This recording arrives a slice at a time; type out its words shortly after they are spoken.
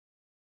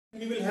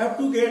We will have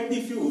to get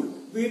the fuel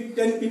with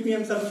 10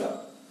 ppm sulfur.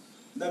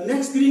 The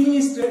next greening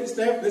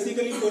step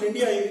basically for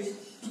India is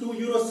to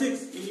Euro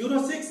 6. In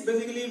Euro 6,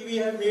 basically we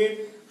have made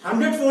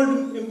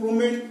 100-fold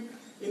improvement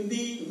in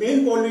the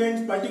main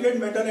pollutants, particulate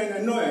matter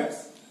and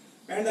NOx.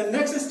 And the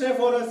next step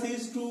for us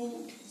is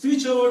to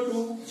switch over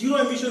to zero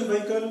emission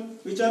vehicle,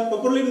 which are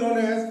popularly known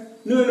as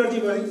new energy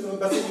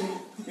buses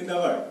in the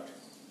world.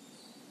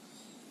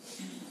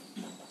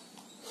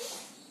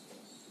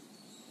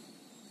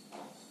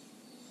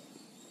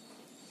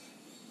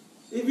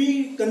 If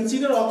we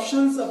consider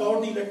options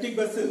about the electric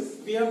buses,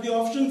 we have the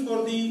option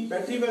for the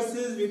battery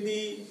buses with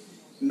the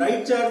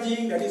night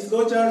charging, that is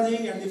slow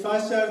charging, and the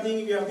fast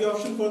charging. We have the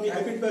option for the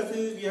hybrid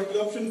buses. We have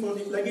the option for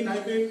the plug-in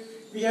hybrid.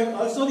 We have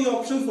also the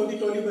option for the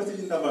trolley buses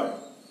in the world.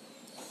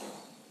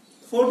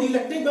 For the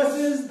electric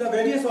buses, the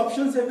various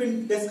options have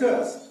been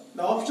discussed.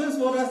 The options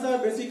for us are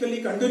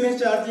basically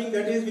continuous charging,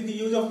 that is with the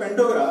use of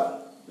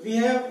pantograph. We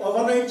have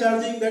overnight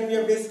charging that we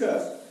have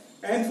discussed.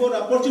 And for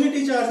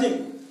opportunity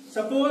charging,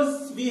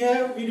 suppose we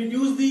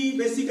reduce the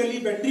basically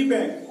battery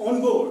bank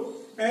on board,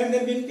 and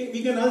then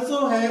we can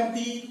also have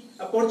the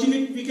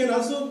opportunity. We can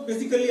also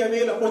basically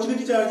avail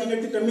opportunity charging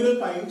at the terminal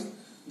points.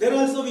 There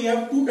also we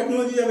have two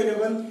technologies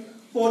available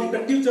for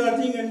inductive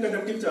charging and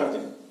conductive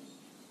charging.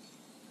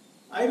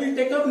 I will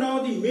take up now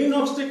the main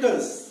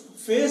obstacles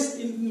faced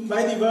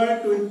by the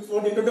world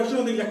for the introduction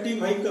of the electric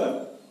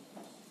vehicle.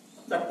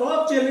 The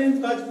top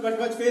challenge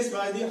was faced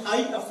by the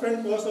high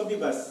upfront cost of the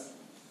bus.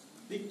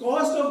 The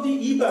cost of the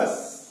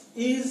e-bus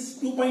is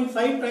 2.5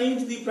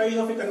 times the price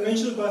of a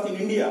conventional bus in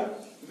India,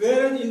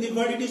 whereas in the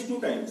world it is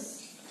 2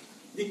 times.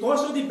 The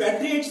cost of the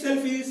battery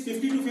itself is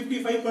 50 to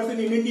 55%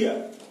 in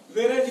India,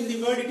 whereas in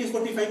the world it is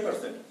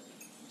 45%.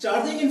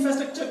 Charging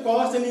infrastructure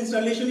cost and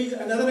installation is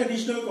another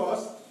additional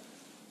cost.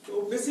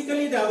 So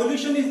basically the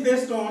evolution is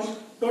based on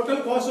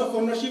total cost of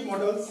ownership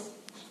models.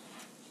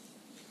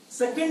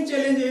 Second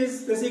challenge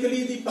is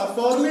basically the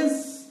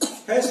performance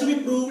has to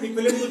be proved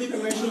equivalent to the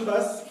conventional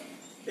bus.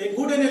 A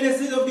good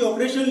analysis of the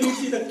operation leads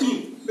is the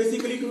key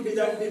basically to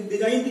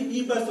design the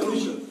e-bus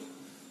solution.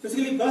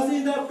 Basically bus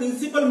is the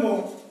principal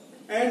mode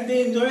and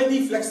they enjoy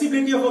the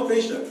flexibility of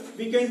operation.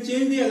 We can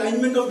change the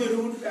alignment of the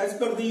route as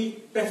per the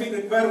traffic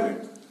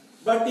requirement.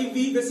 But if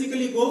we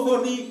basically go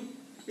for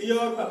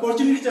your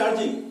opportunity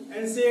charging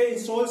and say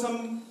install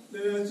some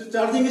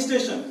charging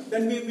station,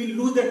 then we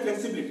will lose that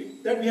flexibility.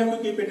 That we have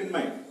to keep it in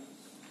mind.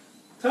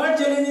 Third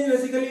challenge is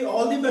basically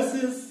all the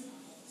buses,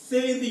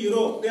 say in the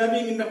Europe, they are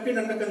being inducted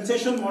under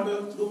concession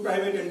model through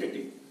private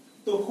entity.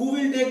 So who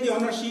will take the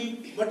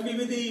ownership? What will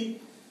be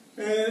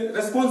the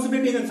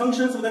responsibilities and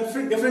functions of the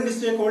different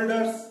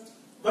stakeholders?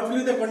 What will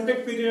be the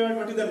contact period?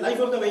 What is the life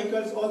of the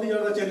vehicles? All these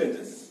are the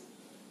challenges.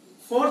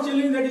 Fourth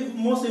challenge that is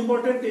most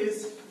important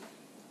is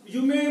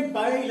you may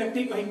buy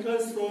electric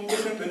vehicles from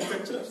different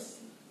manufacturers.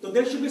 So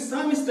there should be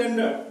some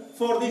standard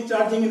for the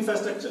charging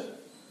infrastructure.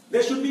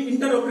 There should be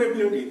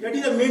interoperability. That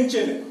is the main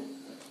challenge.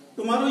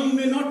 Tomorrow you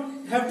may not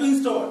have to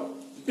install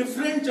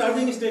different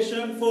charging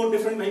station for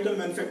different vehicle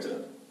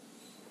manufacturers.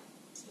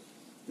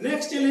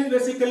 Next challenge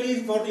basically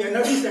is for the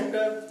energy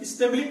sector.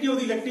 Stability of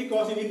the electric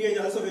cost in India is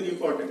also very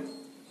important.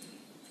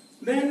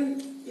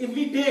 Then if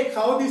we take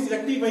how this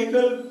electric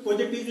vehicle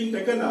project is being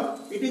taken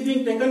up, it is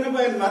being taken up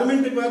by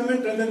environment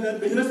requirement rather than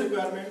business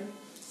requirement.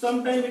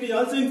 Sometimes it is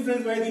also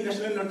influenced by the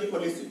national energy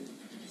policy.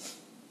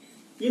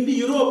 In the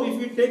Europe, if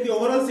we take the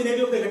overall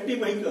scenario of the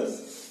electric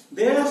vehicles,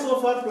 they have so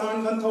far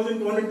planned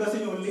 1,200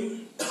 buses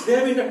only. They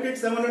have inducted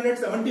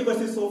 770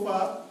 buses so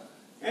far,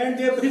 and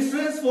their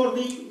preference for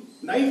the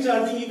night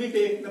charging, if we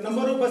take the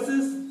number of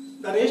buses,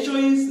 the ratio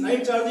is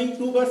night charging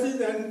 2 buses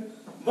and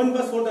 1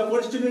 bus for the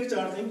opportunity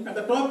charging. And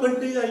the top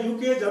countries are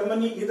UK,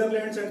 Germany,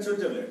 Netherlands and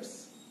Switzerland.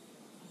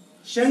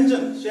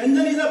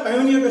 Shenzhen is a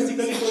pioneer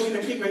basically for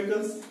electric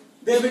vehicles.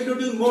 They have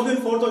introduced more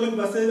than 4,000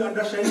 buses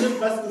under Shenzhen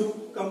Bus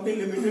Group Company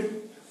Limited.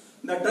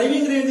 The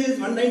driving range is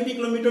 190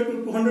 km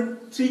to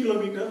 203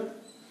 km.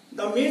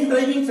 The main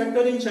driving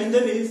factor in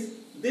Shenzhen is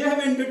they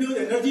have introduced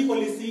energy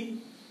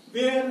policy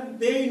where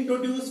they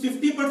introduce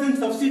 50%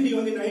 subsidy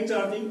on the night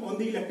charging on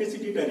the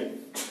electricity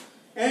tariff.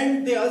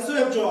 And they also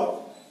have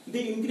dropped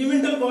the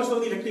incremental cost of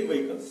the electric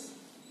vehicles.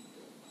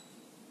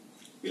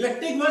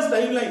 Electric bus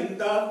driveline,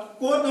 the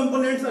core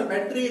components are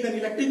battery and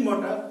electric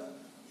motor.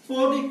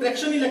 For the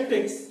traction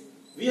electrics,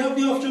 we have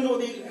the option of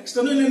the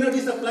external energy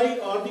supply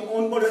or the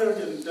onboard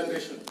energy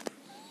generation.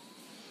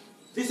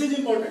 This is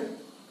important.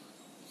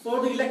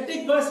 For the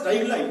electric bus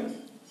driveline,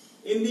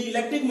 in the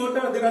electric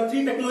motor there are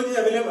 3 technologies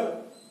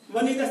available.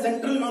 One is the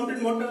central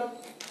mounted motor,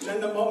 then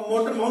the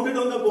motor mounted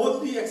on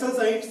both the axle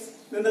sides,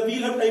 then the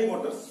wheel hub type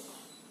motors.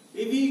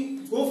 If we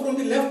go from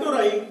the left to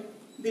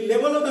right, the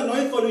level of the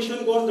noise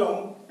pollution goes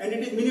down and it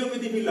is minimum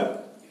with the wheel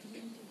hub.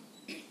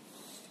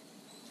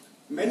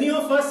 Many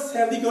of us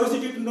have the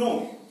curiosity to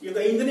know if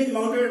the engine is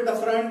mounted at the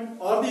front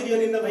or the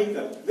rear in the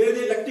vehicle, where is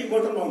the electric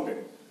motor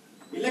mounted.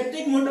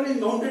 Electric motor is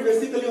mounted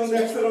basically on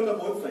the axle on the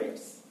both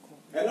sides,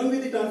 along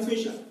with the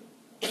transmission.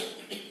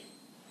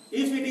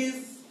 If it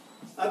is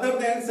other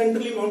than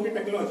centrally mounted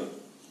technology.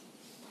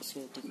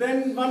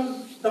 Then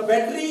the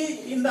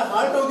battery in the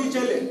heart of the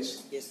challenge.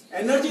 Yes.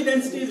 Energy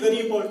density is very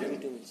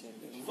important.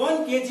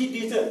 1 kg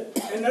diesel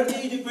energy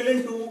is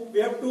equivalent to, we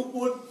have to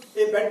put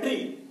a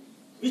battery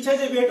which has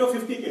a weight of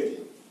 50 kg.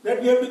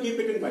 That we have to keep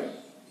it in mind.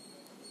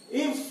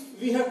 If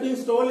we have to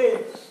install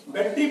a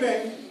battery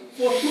bank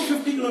for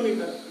 250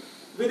 km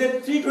with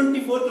a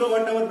 324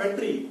 kWh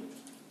battery,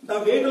 the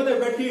weight of the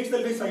battery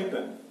itself is 5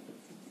 tons.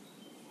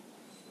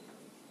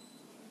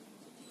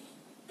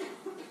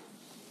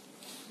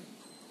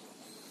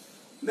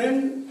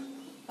 Then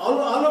all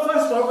of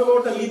us talk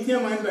about the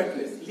lithium-ion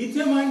batteries.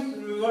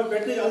 Lithium-ion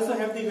batteries also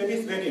have the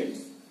various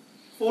variants.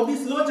 For the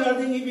slow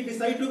charging, if we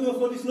decide to go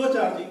for the slow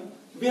charging,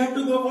 we have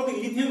to go for the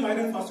lithium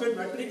iron phosphate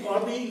battery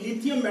or the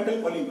lithium metal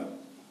polymer.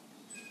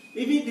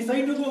 If we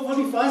decide to go for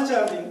the fast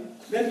charging,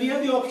 then we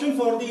have the option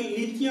for the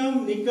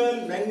lithium,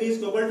 nickel, manganese,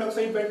 cobalt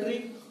oxide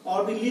battery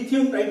or the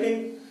lithium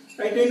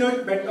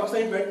titanoid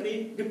oxide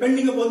battery,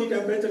 depending upon the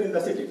temperature in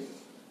the city.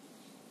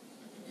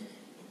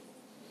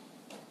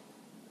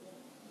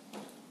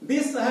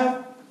 This I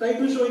have tried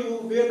to show you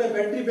where the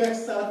battery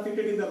packs are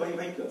fitted in the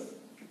vehicles.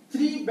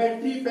 3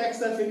 battery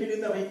packs are fitted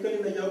in the vehicle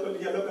in the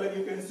yellow color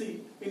you can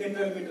see in a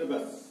 12-meter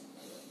bus.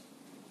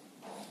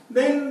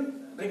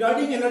 Then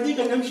regarding energy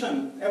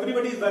consumption,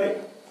 everybody is worried.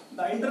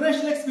 The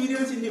international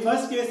experience in the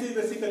first case is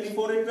basically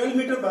for a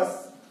 12-meter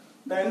bus,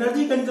 the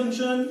energy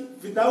consumption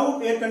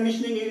without air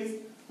conditioning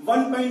is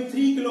 1.3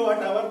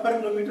 kWh per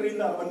kilometer in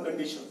the urban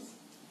conditions.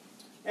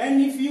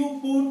 And if you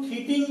put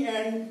heating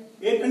and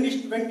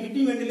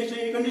heating, ventilation,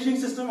 air conditioning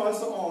system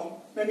also on,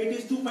 then it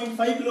is 2.5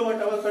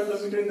 kWh per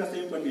kilometer in the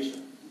same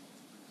condition.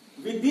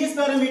 With these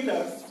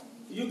parameters,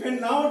 you can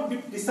now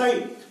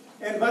decide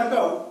and work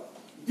out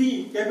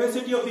the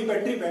capacity of the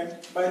battery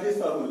bank by this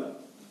formula.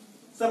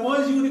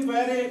 Suppose you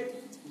require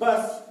a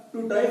bus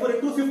to drive for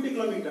a 250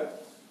 km,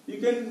 you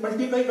can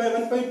multiply by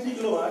 1.3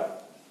 kW,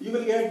 you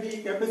will get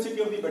the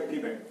capacity of the battery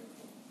bank.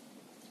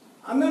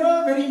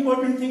 Another very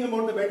important thing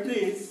about the battery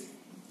is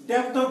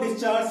depth of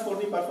discharge for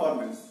the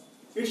performance.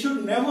 It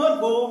should never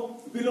go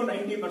below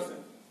 90%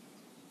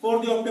 for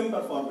the optimum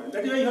performance.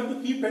 That is why you have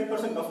to keep 10%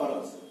 buffer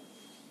also.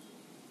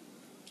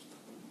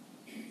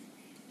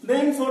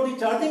 Then for the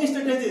charging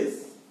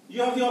strategies,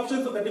 you have the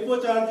options of the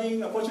depot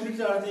charging, opportunity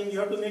charging. You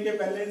have to make a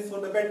balance for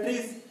the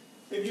batteries.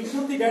 If you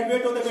put the dead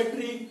weight of the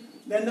battery,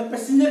 then the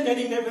passenger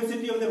carrying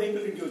capacity of the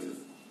vehicle reduces.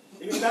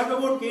 If you talk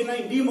about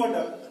K9D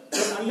model,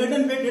 the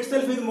unladen weight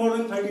itself is more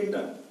than 13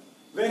 tons.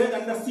 Whereas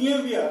under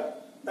CMVR,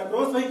 the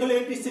gross vehicle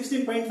weight is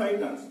 16.5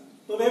 tons.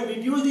 So we have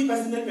reduced the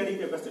passenger carrying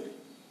capacity.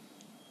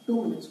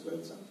 2 minutes,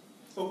 well, sir.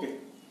 Okay.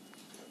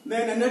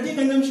 Then energy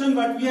consumption,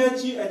 what we have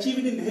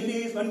achieved in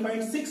Delhi is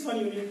 1.61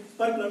 units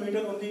per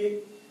kilometer only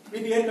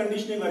with air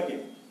conditioning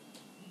working.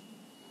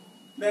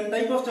 Then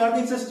type of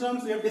charging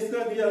systems, we have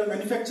discussed, these are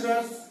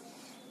manufacturers.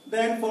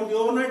 Then for the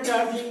overnight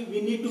charging, we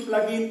need to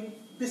plug in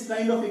this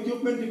kind of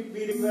equipment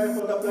we require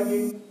for the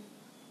plug-in.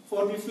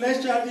 For the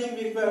flash charging,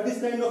 we require this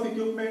kind of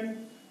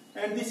equipment.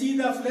 And this is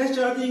the flash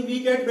charging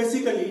we get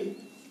basically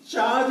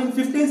charge in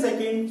 15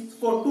 seconds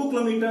for 2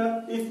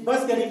 km if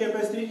bus carrying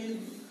capacity is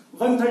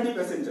 130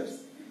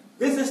 passengers.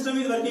 This system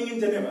is working in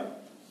Geneva.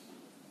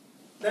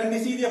 Then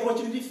this is the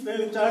opportunity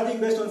charging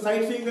based on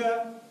side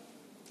finger.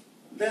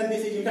 Then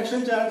this is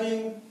induction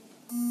charging.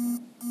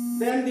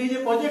 Then there is a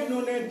project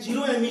known as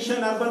Zero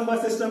Emission Urban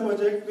Bus System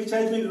Project, which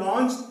has been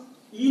launched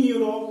in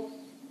Europe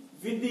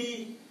with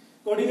the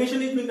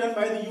coordination is being done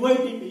by the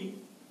UITP,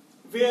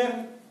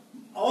 where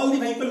all the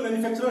vehicle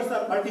manufacturers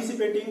are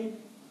participating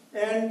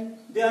and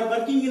they are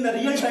working in the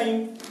real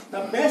time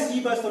the best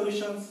e-bus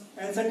solutions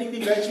and setting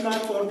the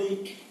benchmark for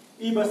the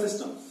e-bus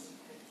systems.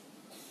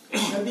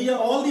 And these are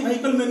all the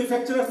vehicle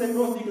manufacturers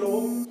across the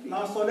globe.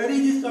 Now Solaris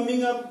is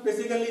coming up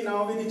basically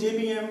now with the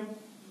JBM.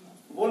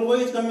 Volvo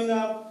is coming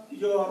up.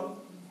 Your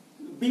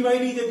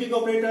BYD is a big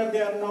operator.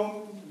 They are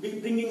now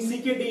bringing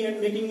CKD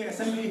and making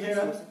assembly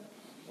here.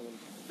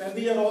 Then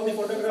these are all the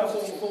photographs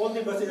of all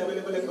the buses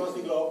available across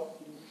the globe.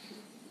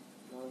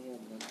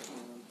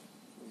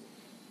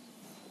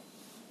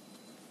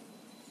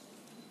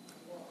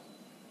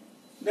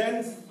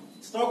 Then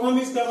Stockholm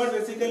is covered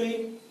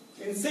basically.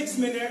 In 6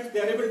 minutes, they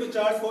are able to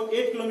charge for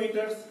 8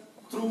 kilometers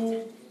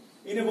through,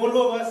 in a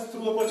Volvo bus,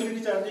 through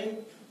opportunity charging.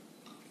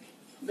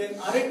 Then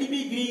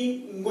RATP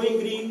Green, going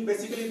green,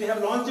 basically they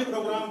have launched a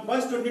program,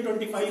 Bus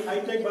 2025,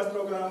 high-tech bus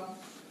program.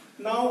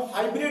 Now,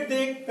 hybrid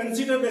they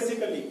consider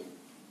basically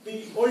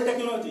the old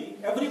technology.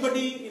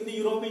 Everybody in the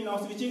Europe is now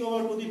switching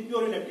over to the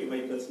pure electric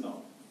vehicles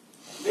now.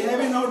 They have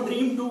now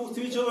dreamed to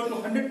switch over to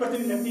 100%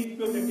 electric,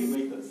 pure electric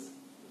vehicles.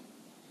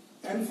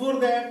 And for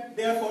that,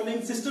 they are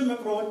following system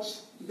approach.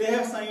 They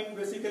have signed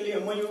basically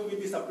MOU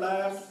with the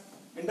suppliers,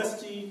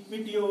 industry,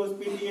 PTOs,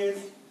 PTAs,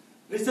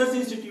 research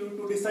institute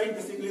to decide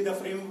basically the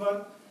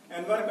framework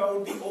and work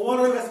out the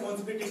overall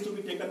responsibilities to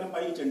be taken up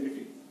by each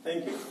entity.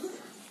 Thank you.